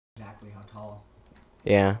exactly how tall.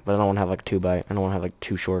 Yeah, but I don't want to have like I don't want to have like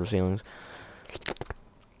too short of ceilings.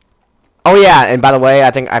 Oh yeah, and by the way,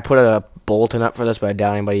 I think I put a bulletin up for this, but I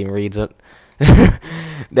doubt anybody even reads it.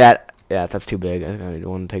 That's too big. I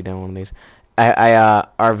want to take down one of these.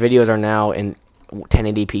 Our videos are now in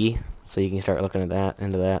 1080p, so you can start looking at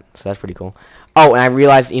that. So that's pretty cool. Oh, and I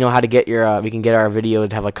realized, how to get your, we can get our videos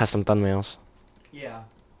to have like custom thumbnails. Yeah.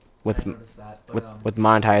 With I noticed that, but with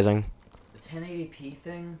monetizing. the 1080p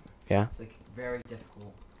thing. Yeah. It's like very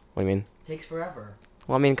difficult. What do you mean? It takes forever.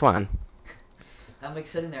 Well, I mean, come on. I'm like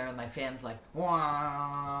sitting there and my fan's like,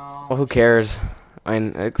 wow. Well, who cares? I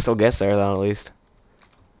mean, it still gets there though, at least.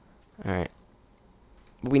 All right.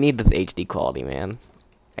 We need this HD quality, man.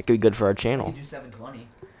 That could be good for our I channel. can do 720.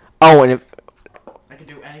 Oh, and if I can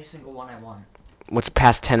do any single one I want. what's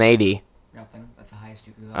past 1080? Nothing. That's the highest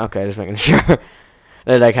you can go. Okay, just making sure.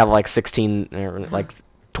 They like have like 16 or like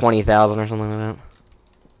 20,000 or something like that.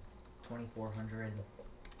 2400.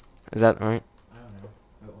 Is that right? I don't know.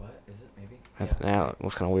 Wait, what? Is it maybe? That's that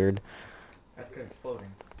looks kind of weird. That's good. It's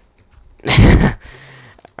floating.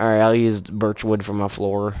 All right, I'll use birch wood for my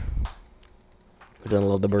floor. I don't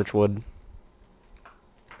love the birch wood.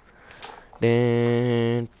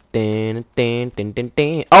 Dun, dun, dun, dun, dun,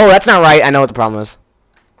 dun. Oh, that's not right. I know what the problem is.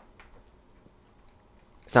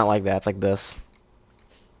 It's not like that. It's like this.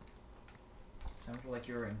 Sounded like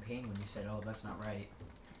you were in pain when you said, "Oh, that's not right."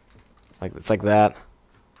 Like it's like that.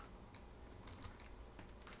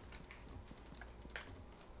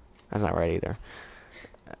 That's not right either.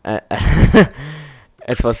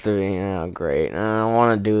 It's supposed to be, oh great. I don't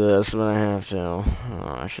want to do this, but I have to.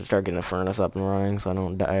 Oh, I should start getting a furnace up and running so I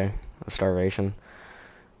don't die of starvation.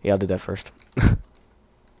 Yeah, I'll do that first.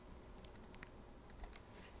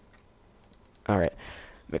 Alright.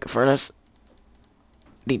 Make a furnace.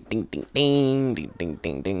 Ding ding ding ding ding ding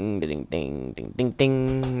ding ding ding ding ding ding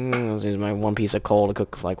ding. This is my one piece of coal to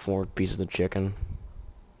cook like 4 pieces of chicken.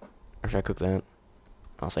 Or should I cook that?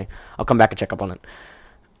 I'll see. I'll come back and check up on it.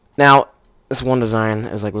 Now, this one design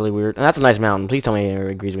is like really weird. And that's a nice mountain. Please tell me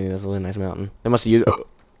it agrees with me. That's a really nice mountain. They must have used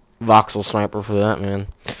voxel sniper for that, man.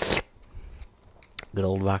 Good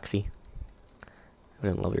old Voxy. I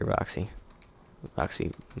didn't love your Voxy.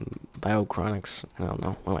 Voxy Biochronics. I don't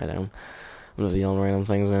know. What am I doing? I'm just yelling random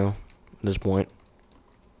things now. At this point.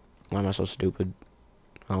 Why am I so stupid?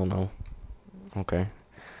 I don't know. Okay.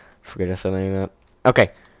 Forget I said any of that.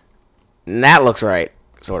 Okay. And that looks right.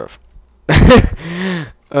 Sort of. I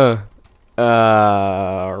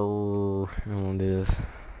don't want to do this.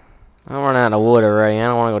 I'm running out of wood already. I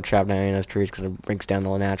don't want to go chop down any of those trees because it breaks down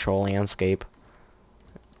the natural landscape.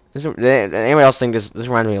 Anybody else think this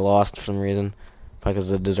reminds me of Lost for some reason? Like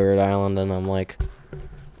it's a desert island and I'm like,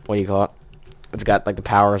 what do you call it? It's got like the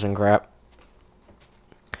powers and crap.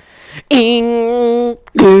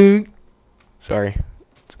 Sorry.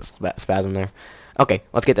 It's a spasm there. Okay,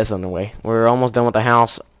 let's get this underway. We're almost done with the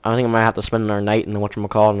house. I think I might have to spend our night in the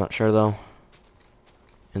whatchamacallit. I'm not sure though.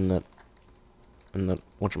 In the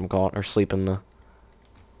whatchamacallit, or sleep in the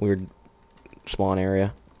weird spawn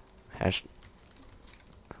area. Hash.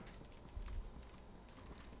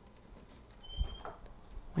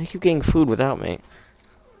 Why do you keep getting food without me?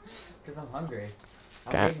 Because I'm hungry.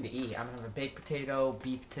 I'm Okay. waiting to eat. I'm gonna have a baked potato,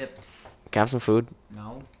 beef tips. Can I have some food?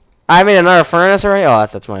 No. I made another furnace already? Oh,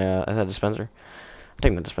 that's my, that's a dispenser. I'm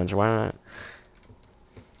taking the dispenser, why not?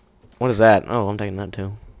 What is that? Oh, I'm taking that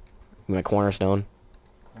too. My cornerstone.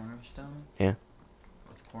 Cornerstone? Yeah.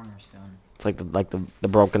 What's cornerstone? It's like the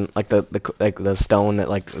broken, like the stone that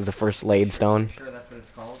like is the first laid stone. Sure that's what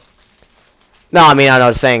it's called? No, I mean, I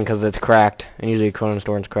was saying because it's cracked, and usually a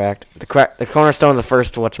cornerstone's cracked. The cornerstone's the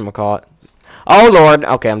first whatchamacallit. Oh, Lord!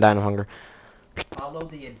 Okay, I'm dying of hunger. Follow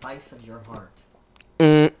the advice of your heart.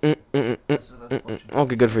 Okay,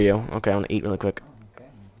 good for you. Okay, I'm gonna eat really quick. Oh, okay.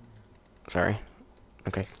 Sorry.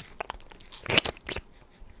 Okay.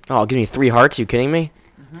 Oh, give me 3 hearts, you kidding me?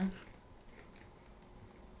 Mm-hmm.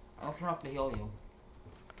 I'll turn up to heal you.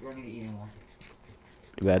 You don't need to eat anymore.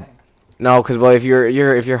 Too bad. Okay. No, because well, if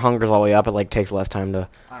your hunger's all the way up, it like takes less time to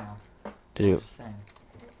I don't know. to do. Just saying.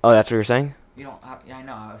 Oh, that's what you're saying? You don't have, yeah, I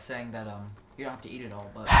know. I was saying that you don't have to eat it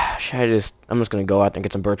all, but I'm just gonna go out and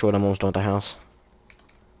get some birchwood. I'm almost done with the house.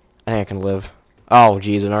 I think I can live. Oh,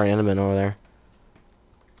 geez, an already enderman over there.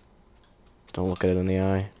 Don't look at it in the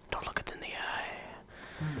eye. Don't look it in the eye.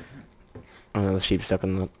 Oh, no, the sheep stuck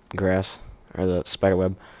in the grass or the spider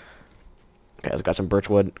web. Okay, I got some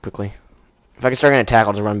birchwood quickly. If I can start getting attack,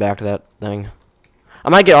 I'll just run back to that thing. I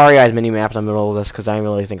might get REI's mini-maps in the middle of this, because I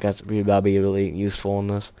really think that'll be really useful in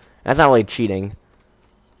this. That's not really cheating.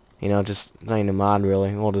 You know, just, it's not even a mod,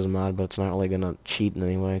 really. Well, it is a mod, but it's not really going to cheat in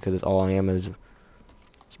any way, because all I am is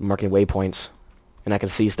It's marking waypoints. And I can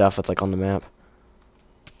see stuff that's like on the map.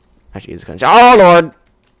 Actually, it's kind of... Oh, Lord!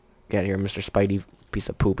 Get out of here, Mr. Spidey piece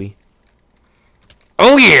of poopy.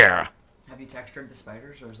 Oh, yeah! Have you textured the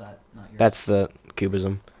spiders, or is that not your... That's the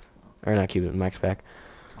cubism. Or not cubism, Max Pack.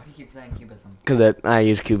 Why do you keep saying cubism? Because I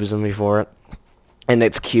used cubism before it. And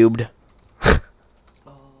it's cubed.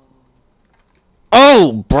 Oh.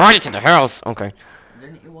 Oh! Brought it to the house! Okay.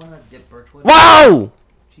 Didn't you want to dip birchwood? Whoa!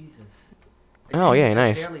 Jesus. Oh, yeah,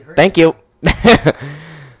 nice. Barely hurt Thank you.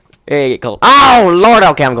 Hey, get cold. Oh, Lord!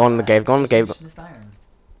 Okay, I'm going in the cave. Going in the cave. Missed iron.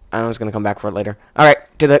 I'm just gonna come back for it later. Alright,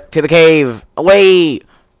 to the cave! Away!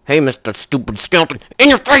 Hey, Mr. Stupid Skeleton! In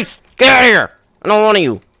your face! Get out of here! I don't want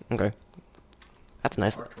you! Okay. That's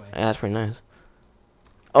nice. Yeah, that's pretty nice.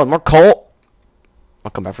 Oh, more coal!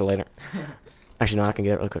 I'll come back for later. Actually, no, I can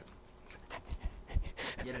get it really quick.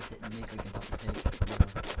 You gotta make like a double take.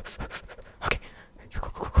 Okay.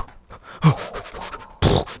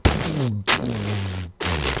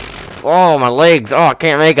 Oh, my legs! Oh, I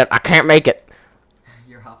can't make it! I can't make it!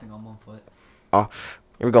 You're hopping on one foot. Oh,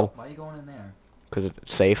 here we go. Why are you going in there? Because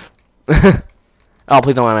it's safe. Oh,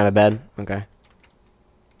 please don't let me in my bed. Okay.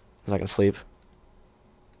 So I can sleep.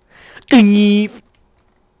 Eve.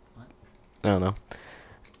 What? I don't know.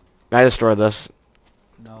 I destroyed this.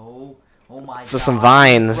 No. Oh my god. So some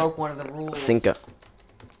vines. You broke one of the rules. Cinca.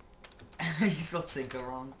 You spelled Cinca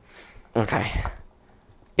wrong. Okay.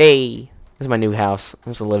 Hey. This is my new house.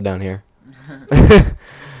 I'm just gonna live down here.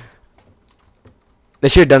 They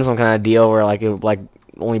should have done some kind of deal where like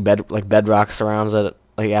only bedrock surrounds it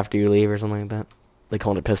like after you leave or something like that. Like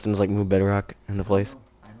holding pistons like move bedrock into place.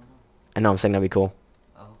 I don't know. I know, I'm saying that'd be cool.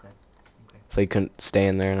 Oh, okay. Okay. So you couldn't stay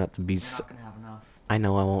in there and have to be... You're not gonna have enough. I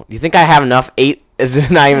know I won't. Do you think I have enough? 8 is this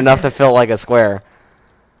not even enough to fill like a square?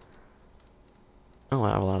 Oh,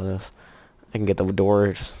 I have a lot of this. I can get the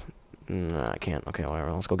door. Just... No, I can't. Okay,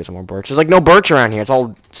 whatever. Let's go get some more birch. There's like no birch around here. It's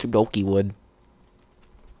all stupid oaky wood.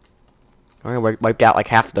 Alright, wiped out like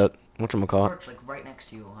half the... Whatchamacallit? Birch, like right next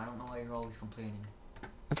to you. I don't know why you're always complaining.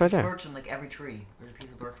 That's right there. Birch in like every tree. There's a piece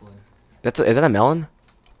of birch wood. Is that a melon?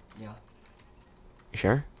 Yeah. You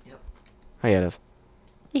sure? Yep. Oh yeah, it is.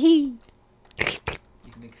 You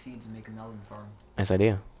can make seeds and make a melon farm. Nice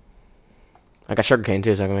idea. I got sugar cane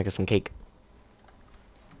too, so I can make us some cake.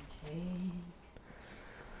 Some cake.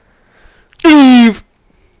 Eve!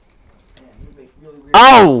 Man, you make really weird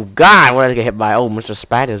Oh God! What did I get hit by? Oh, Mr.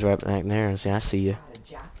 Spider's right back there. See, I see you.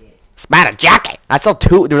 Spider jacket. I saw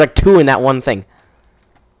 2. There was like 2 in that one thing.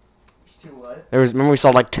 There's 2 what? Remember we saw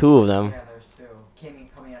like 2 of them. Yeah, there's 2. Came in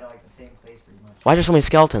coming out of like the same place pretty much. Why is there so many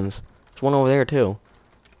skeletons? There's one over there too.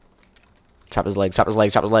 Chop his leg. Chop his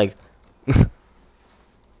leg. Chop his leg.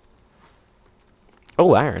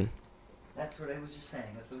 Oh, iron. That's what I was just saying.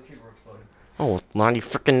 That's where the creeper exploded. Oh, why do you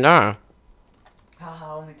freaking die?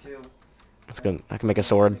 Haha, only 2. That's good. I can make a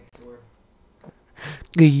sword. Make a sword.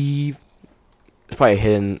 Leave. It's probably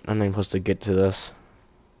hidden. I'm not even supposed to get to this.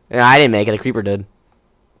 Yeah, I didn't make it. The creeper did. It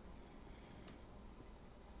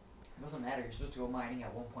doesn't matter. You're supposed to go mining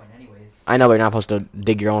at one point anyways. I know, but you're not supposed to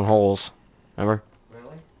dig your own holes. Remember?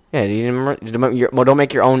 Really? Yeah, you didn't remember? Well, don't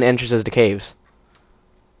make your own entrances to caves.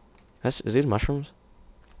 Is these mushrooms?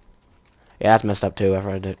 Yeah, that's messed up too. I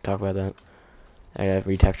forgot to talk about that. I gotta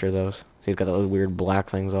retexture those. See, he's got those weird black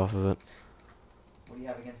things off of it. What do you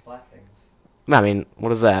have against black things? I mean,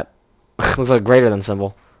 what is that? Looks like a greater than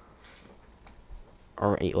symbol.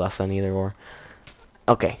 Or 8 less than, either or.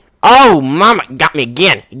 Okay. Oh, mama! Got me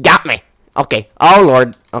again! Got me! Okay. Oh,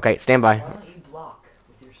 Lord. Okay, stand by. Why don't you block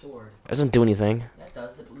with your sword? It doesn't do anything. That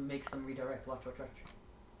does. It makes them redirect. Watch, watch, watch.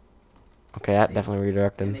 Okay, that See? definitely It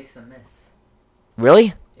redirected. makes them miss.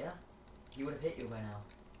 Really? Yeah. He would have hit you by now.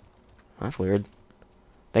 That's weird.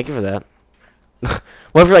 Thank you for that.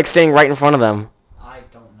 What if you're like staying right in front of them? I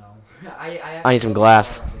don't know. I need some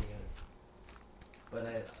glass. But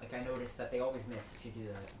like I noticed that they always miss if you do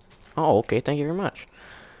that. Oh, okay. Thank you very much.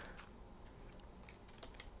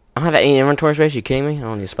 I don't have any inventory space. You kidding me? I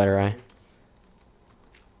don't need a spider eye.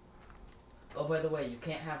 Oh, by the way, you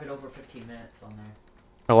can't have it over 15 minutes on there.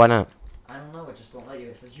 Oh, why not? I don't know. It just won't let you.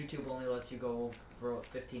 It says YouTube only lets you go for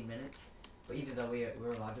 15 minutes. But even though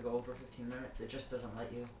we're allowed to go over 15 minutes, it just doesn't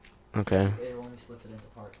let you. Okay. So it only splits it into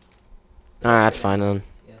parts. Alright, that's fine then.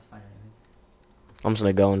 Yeah, that's fine anyways. I'm just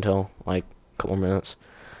gonna go until like a couple more minutes.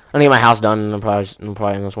 I'm gonna get my house done and I'm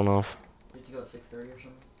probably end this one off. Did you go at 6:30 or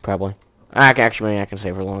something? Probably. Okay. I can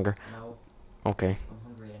stay for longer. No. Okay. I'm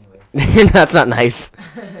hungry anyways. That's not nice.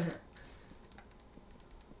 Your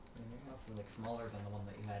house is like smaller than the one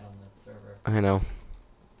that you had on the server. I know.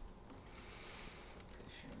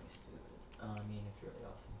 Extremely stupid. I mean, it's really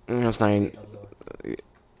awesome. That's not even...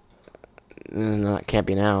 No, it can't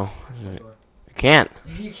be now. Door. It can't.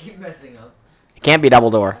 You keep messing up. It can't be double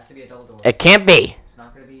door. It has to be a double door. It can't be. It's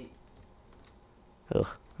not gonna be. Ugh.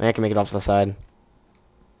 Maybe I can make it off to the side.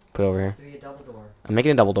 Put it over It here. has to be a double door. I'm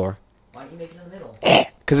making a double door. Why don't you make it in the middle?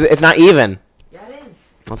 Because it's not even. Yeah, it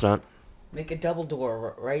is. No, it's not. Make a double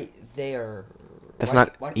door right there. It's why,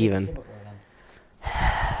 not why don't you even. make a single door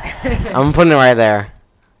then? I'm putting it right there.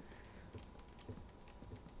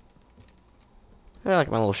 I like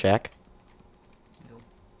my little shack.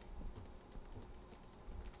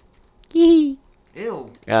 Yee.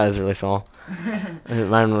 Ew. Yeah, it's really small.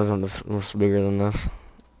 Mine wasn't this much bigger than this.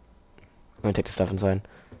 I'm gonna take the stuff inside.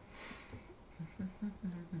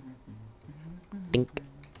 Dink.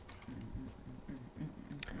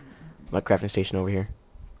 My crafting station over here.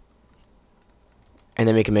 And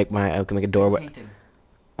then we can make I can make a door. Painting.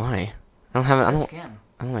 Why? I don't have it. Yes, you can.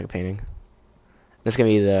 I don't like painting. This is gonna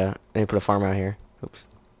be the. They put a farm out here. Oops.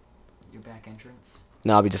 Your back entrance.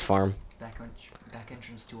 No, I'll be just farm. Back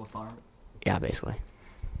entrance to a farm. Yeah, basically.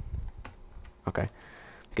 Okay.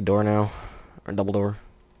 Make a door now, or double door.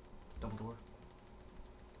 Double door.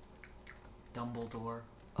 Dumbledore.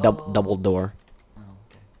 Double door, Oh,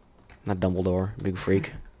 okay. not Dumbledore. Big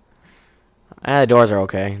freak. The doors are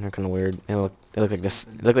okay. They're kind of weird. They look like this.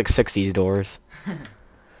 They look like 60s doors.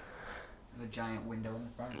 A giant window in the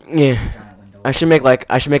front. Yeah. Giant window. I should make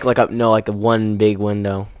like a one big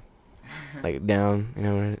window, like down. You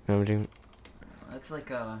know what I'm doing? That's like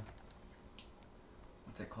a.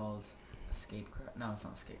 What's it called? Escape craft? No, it's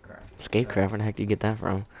not escape craft. Escapecraft. Where the heck did you get that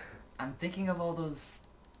from? I'm thinking of all those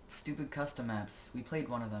stupid custom maps. We played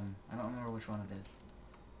one of them. I don't remember which one it is.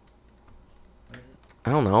 What is it?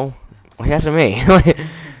 I don't know. Why are you asking me?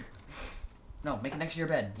 No, make it next to your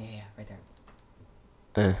bed. Yeah, right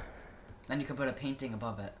there. Then you can put a painting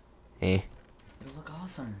above it. Eh. It'll look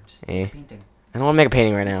awesome. Just Eh. make a painting. I don't want to make a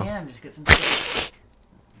painting right now. Yeah, just get some stickers.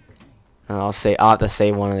 Okay. I'll have to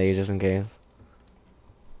save one of these just in case.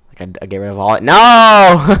 Like I get rid of all it. No!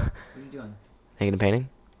 What What are you doing? Making a painting?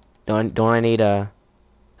 Don't I need I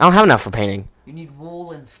don't have enough for painting. You need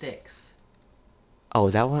wool and sticks. Oh,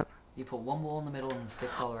 is that what? You put one wool in the middle and the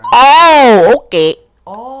sticks all around. Oh, okay.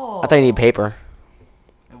 Oh! I thought you need paper.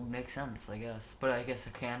 It would make sense, I guess. But I guess a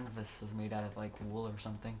canvas is made out of, like, wool or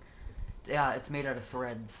something. Yeah, it's made out of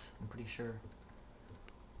threads, I'm pretty sure.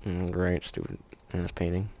 Great, stupid ass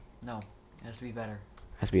painting. No, it has to be better.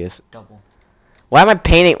 Has to be this. Double. Why am I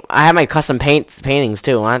painting? I have my custom paintings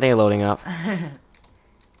too. Why aren't they loading up?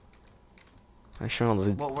 I sure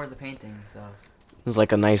don't. What were the paintings of? It was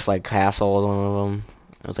like a nice castle with one of them.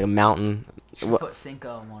 It was like a mountain. Should put Cinca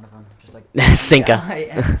on one of them, just like Cinca.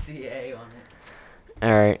 INCA on it.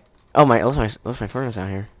 All right. Oh my! What's my furnace out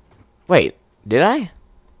here? Wait, did I?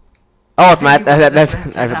 Oh, it's my. That's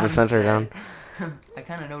I put the dispenser down. I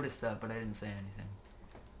kind of noticed that, but I didn't say anything.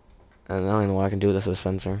 I don't even know what I can do with this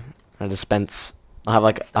dispenser. I dispense.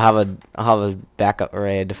 I'll have a backup or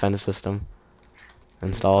a defense system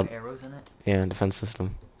installed. Put arrows in it, Yeah, defense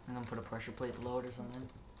system. and then put a pressure plate below it or something.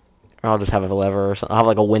 Or I'll just have a lever or something. I'll have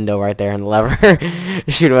like a window right there and the lever.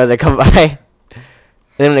 Shoot them as they come by.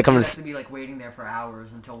 Then when they come You to have to be like waiting there for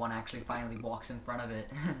hours until one actually finally walks in front of it.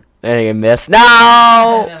 then you miss.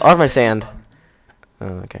 No! Or my sand. Oh,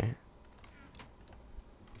 okay.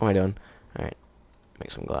 What am I doing? Alright.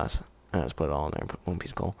 Make some glass. Alright, let's put it all in there. Put one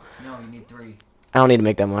piece of coal. No, you need 3. I don't need to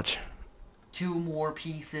make that much. 2 more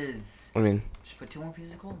pieces. What do you mean? Just put 2 more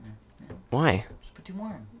pieces of coal in there. Yeah. Why? Just put 2 more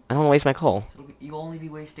in. I don't want to waste my coal. So you'll only be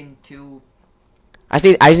wasting 2. I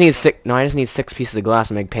just need 6. No, I just need 6 pieces of glass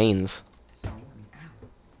to make panes. So, ow.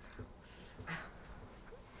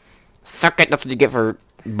 Suck it. That's what you get for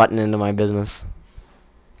butting into my business.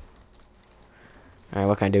 Alright,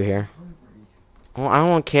 what can I do here? Well, I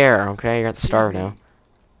don't care, okay? You're at the starve now.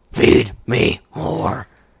 Feed me more.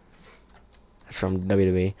 That's from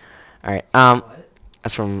WWE. Alright, What?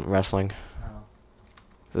 that's from wrestling. Oh.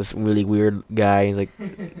 This really weird guy, he's like,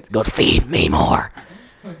 go feed me more.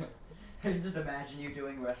 I just imagine you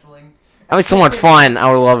doing wrestling. That was so much fun.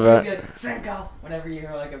 I would love You'd be it. like, Cinco! Whenever you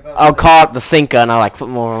hear like a I'll call up the Cinca and I'll like put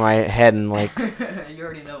them over my head and like, You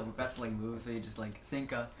already know wrestling moves, so you just like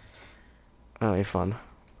Cinco. that'll be fun.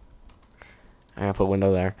 I'm gonna put a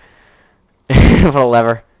window there. Put a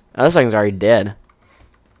lever. Oh, this thing's already dead.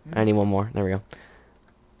 I need one more. There we go.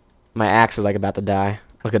 My axe is like about to die.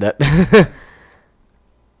 Look at that.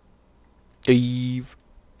 Eve.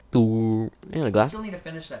 Yeah, the You glass. still need to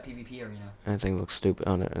finish that PvP arena. That thing looks stupid.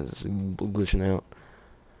 Oh no, it's glitching out.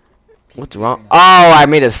 What's PvP wrong? arena. Oh, I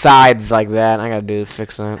made the sides like that. I gotta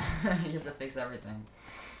fix that. You have to fix everything.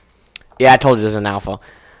 Yeah, I told you there's an alpha.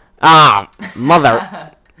 Ah,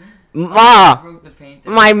 mother. Ma! Broke the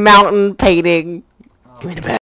painting. My mountain painting! Oh. Give me the bag.